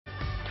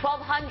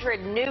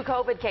1,200 new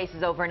COVID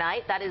cases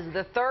overnight. That is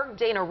the third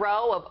day in a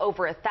row of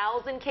over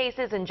 1,000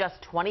 cases in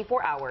just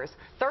 24 hours.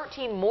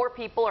 13 more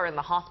people are in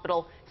the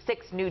hospital.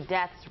 6 new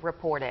deaths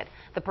reported.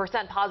 The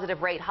percent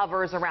positive rate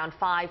hovers around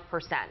 5%.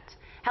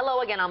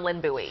 Hello again, I'm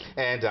Lynn Bowie.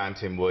 And I'm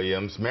Tim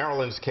Williams.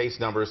 Maryland's case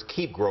numbers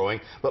keep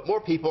growing, but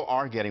more people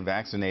are getting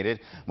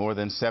vaccinated. More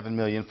than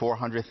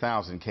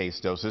 7,400,000 case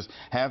doses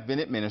have been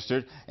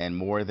administered, and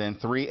more than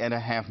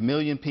 3.5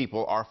 million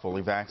people are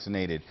fully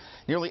vaccinated.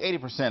 Nearly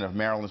 80% of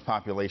Maryland's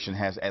population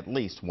has at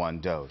least one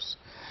dose.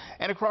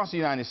 And across the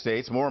United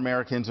States, more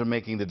Americans are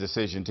making the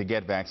decision to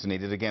get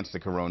vaccinated against the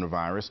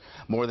coronavirus.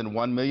 More than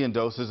 1 million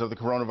doses of the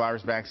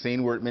coronavirus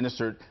vaccine were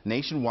administered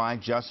nationwide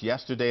just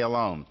yesterday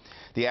alone.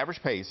 The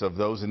average pace of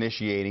those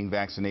initiating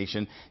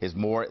vaccination is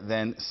more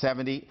than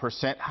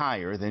 70%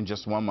 higher than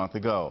just 1 month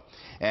ago.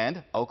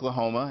 And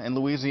Oklahoma and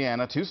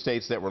Louisiana, 2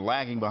 states that were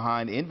lagging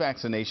behind in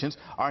vaccinations,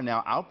 are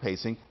now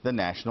outpacing the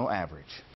national average.